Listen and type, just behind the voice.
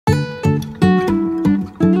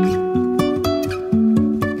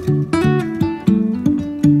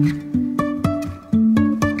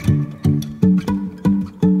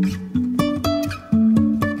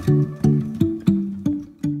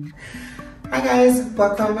Hi guys,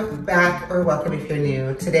 welcome back or welcome if you're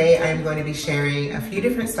new. Today I'm going to be sharing a few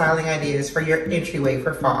different styling ideas for your entryway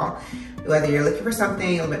for fall. Whether you're looking for something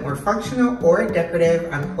a little bit more functional or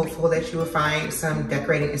decorative, I'm hopeful that you will find some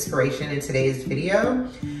decorating inspiration in today's video.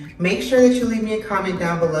 Make sure that you leave me a comment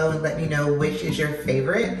down below and let me know which is your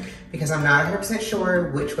favorite, because I'm not 100%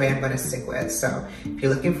 sure which way I'm going to stick with. So if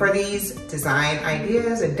you're looking for these design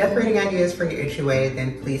ideas and decorating ideas for your entryway,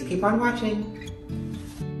 then please keep on watching.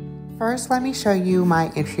 First, let me show you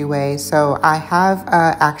my entryway. So I have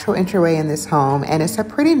an actual entryway in this home, and it's a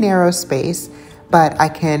pretty narrow space, but I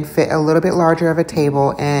can fit a little bit larger of a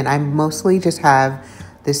table, and I mostly just have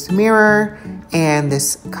this mirror and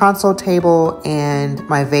this console table, and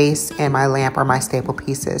my vase and my lamp are my staple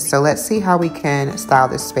pieces. So let's see how we can style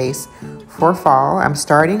this space for fall. I'm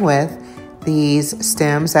starting with these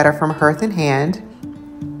stems that are from Hearth and Hand.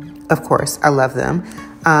 Of course, I love them.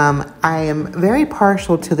 I am very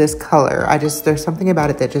partial to this color. There's something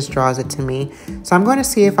about it that just draws it to me. So I'm going to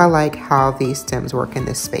see if I like how these stems work in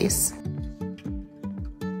this space.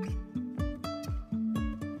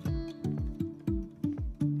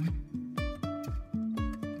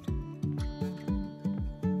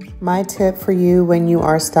 My tip for you when you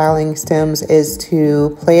are styling stems is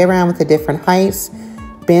to play around with the different heights,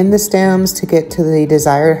 bend the stems to get to the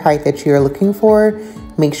desired height that you're looking for.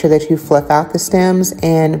 Make sure that you fluff out the stems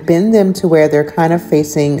and bend them to where they're kind of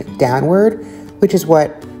facing downward, which is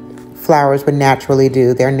what flowers would naturally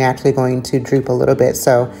do. They're naturally going to droop a little bit,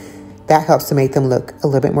 so that helps to make them look a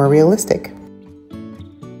little bit more realistic.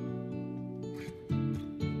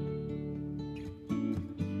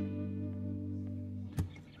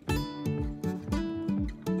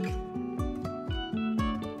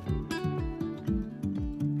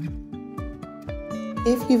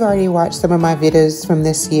 If you've already watched some of my videos from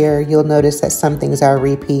this year, you'll notice that some things are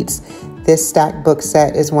repeats. This stacked book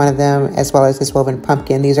set is one of them, as well as this woven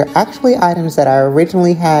pumpkin. These are actually items that I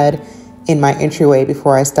originally had in my entryway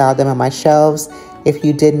before I styled them on my shelves. If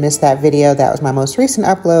you did miss that video, that was my most recent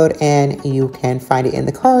upload, and you can find it in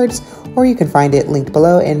the cards, or you can find it linked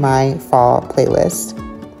below in my fall playlist.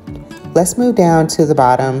 Let's move down to the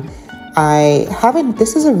bottom.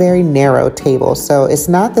 This is a very narrow table, so it's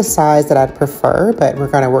not the size that I'd prefer, but we're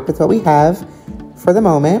going to work with what we have for the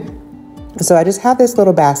moment. So I just have this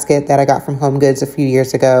little basket that I got from Home Goods a few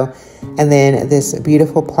years ago, and then this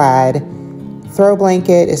beautiful plaid throw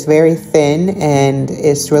blanket. Is very thin, and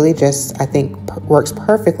it's really just, I think, works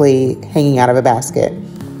perfectly hanging out of a basket.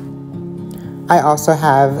 I also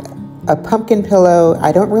have a pumpkin pillow.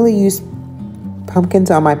 I don't really use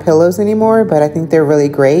pumpkins on my pillows anymore, but I think they're really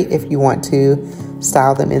great if you want to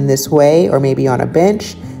style them in this way, or maybe on a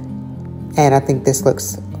bench. And I think this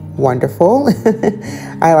looks wonderful.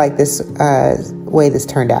 I like this way this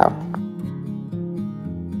turned out.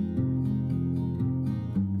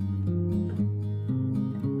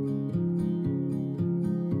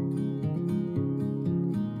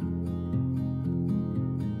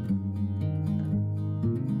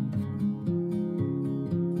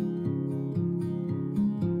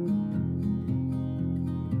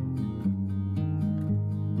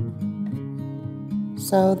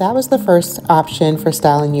 So that was the first option for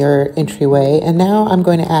styling your entryway. And now I'm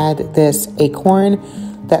going to add this acorn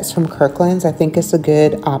that's from Kirkland's. I think it's a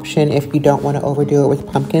good option if you don't want to overdo it with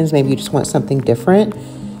pumpkins. Maybe you just want something different.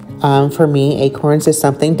 For me, acorns is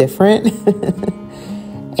something different.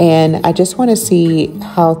 And I just want to see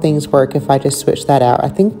how things work if I just switch that out. I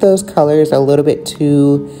think those colors are a little bit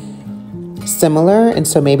too similar, and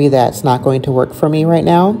so maybe that's not going to work for me right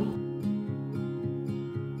now.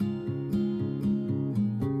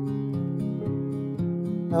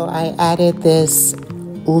 So I added this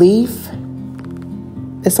leaf.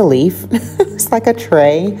 It's a leaf. It's like a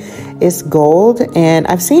tray. It's gold, and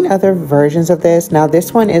I've seen other versions of this. Now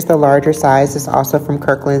this one is the larger size. It's also from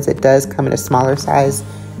Kirkland's. It does come in a smaller size,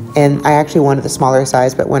 and I actually wanted the smaller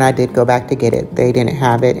size, but when I did go back to get it, they didn't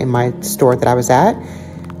have it in my store that I was at.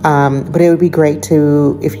 But it would be great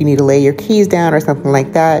to, if you need to lay your keys down or something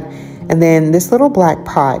like that. And then this little black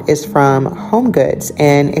pot is from Home Goods,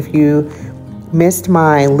 and if you missed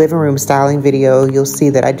my living room styling video, you'll see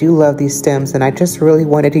that I do love these stems, and I just really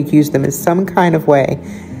wanted to use them in some kind of way,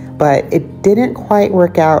 but it didn't quite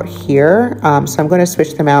work out here. So I'm going to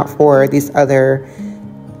switch them out for these other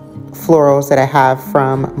florals that I have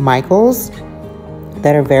from Michael's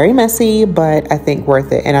that are very messy, but I think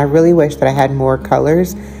worth it. And I really wish that I had more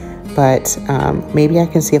colors, but maybe I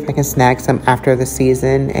can see if I can snag some after the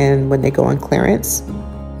season and when they go on clearance.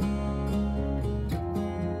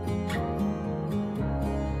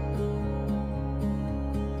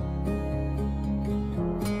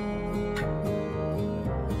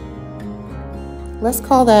 Let's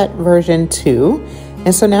call that version 2.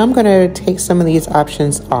 And so now I'm going to take some of these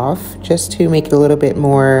options off just to make it a little bit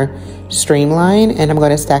more streamlined. And I'm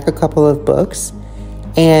going to stack a couple of books.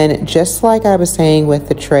 And just like I was saying with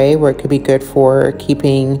the tray, where it could be good for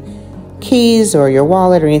keeping keys or your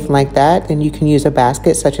wallet or anything like that, then you can use a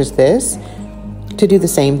basket such as this to do the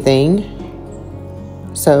same thing.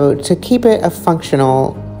 So to keep it a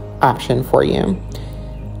functional option for you.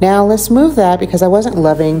 Now let's move that, because I wasn't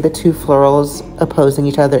loving the two florals opposing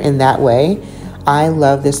each other in that way. I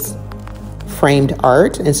love this framed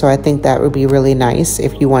art, and so I think that would be really nice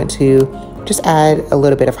if you want to just add a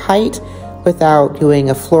little bit of height without doing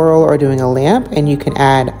a floral or doing a lamp, and you can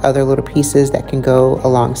add other little pieces that can go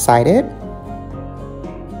alongside it.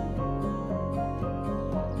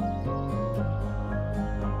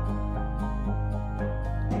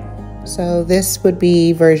 So this would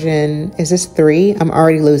be version, is this 3? I'm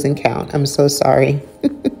already losing count. I'm so sorry.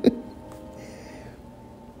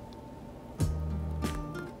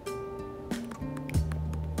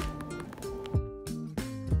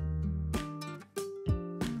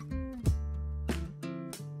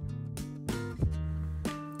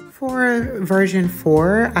 For version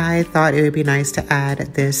 4, I thought it would be nice to add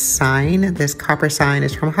this sign. This copper sign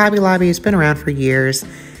is from Hobby Lobby. It's been around for years,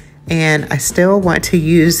 and I still want to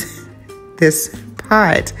use this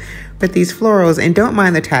pot with these florals, and don't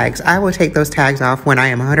mind the tags. I will take those tags off when I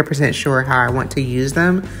am 100% sure how I want to use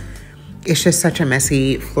them. It's just such a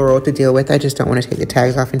messy floral to deal with. I just don't want to take the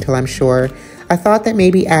tags off until I'm sure. I thought that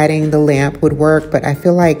maybe adding the lamp would work, but I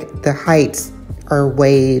feel like the heights are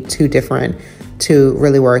way too different to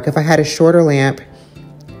really work. If I had a shorter lamp,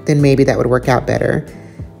 then maybe that would work out better.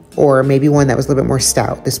 Or maybe one that was a little bit more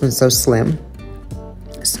stout. This one's so slim.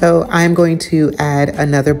 So I'm going to add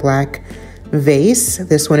another black vase.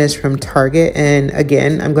 This one is from Target, and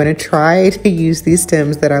again, I'm going to try to use these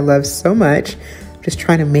stems that I love so much. Just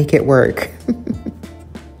trying to make it work.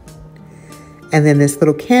 And then this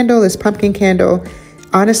little candle, this pumpkin candle,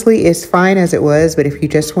 honestly, it's fine as it was, but if you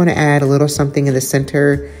just want to add a little something in the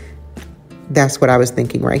center, that's what I was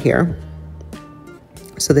thinking right here.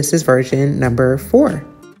 So this is version number 4.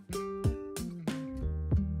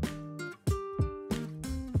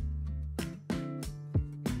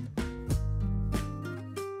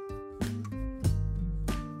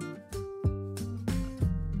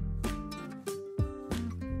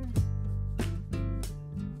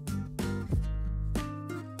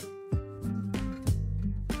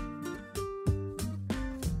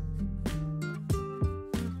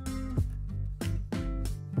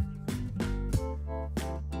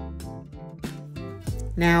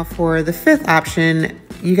 Now for the 5th option,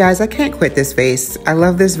 you guys, I can't quit this vase. I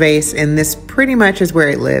love this vase, and this pretty much is where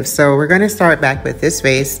it lives. So we're going to start back with this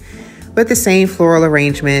vase with the same floral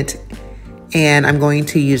arrangement. And I'm going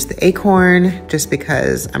to use the acorn just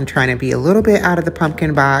because I'm trying to be a little bit out of the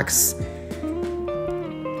pumpkin box.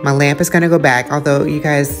 My lamp is going to go back, although you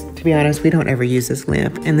guys, to be honest, we don't ever use this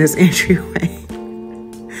lamp in this entryway.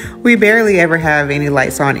 We barely ever have any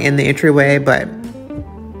lights on in the entryway, but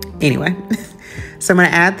anyway. So I'm going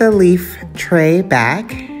to add the leaf tray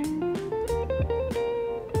back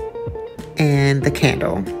and the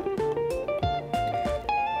candle.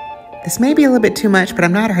 This may be a little bit too much, but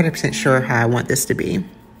I'm not 100% sure how I want this to be.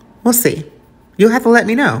 We'll see. You'll have to let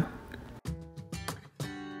me know.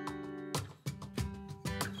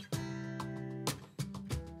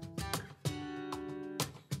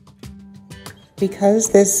 Because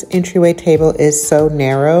this entryway table is so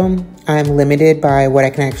narrow, I'm limited by what I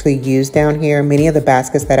can actually use down here. Many of the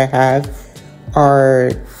baskets that I have are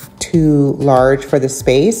too large for the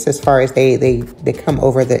space, as far as they come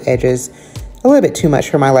over the edges a little bit too much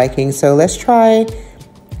for my liking. So let's try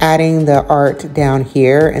adding the art down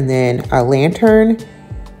here and then a lantern.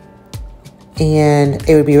 And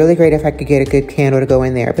it would be really great if I could get a good candle to go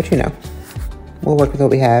in there, but you know, we'll work with what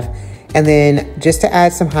we have. And then just to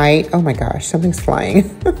add some height, oh my gosh, something's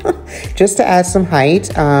flying. Just to add some height,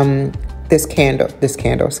 this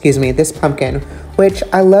pumpkin, which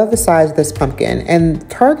I love the size of this pumpkin. And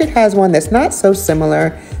Target has one that's not so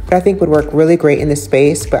similar, but I think would work really great in this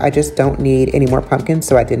space, but I just don't need any more pumpkins,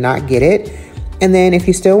 so I did not get it. And then if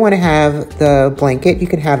you still want to have the blanket, you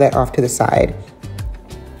can have that off to the side.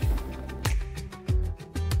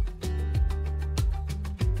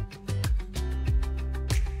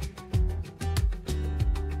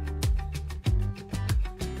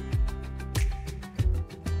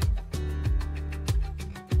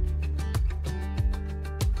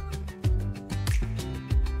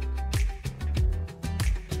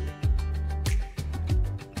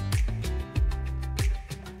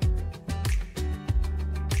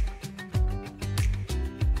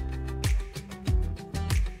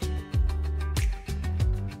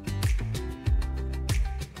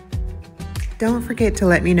 Don't forget to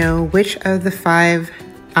let me know which of the 5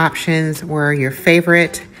 options were your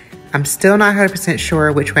favorite. I'm still not 100%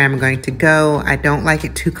 sure which way I'm going to go. I don't like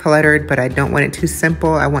it too cluttered, but I don't want it too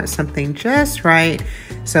simple. I want something just right.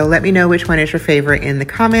 So let me know which one is your favorite in the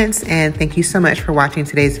comments. And thank you so much for watching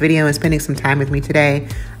today's video and spending some time with me today.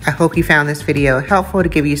 I hope you found this video helpful to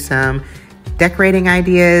give you some decorating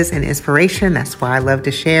ideas and inspiration. That's why I love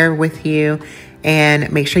to share with you.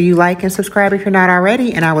 And make sure you like and subscribe if you're not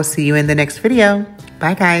already. And I will see you in the next video.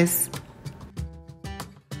 Bye, guys.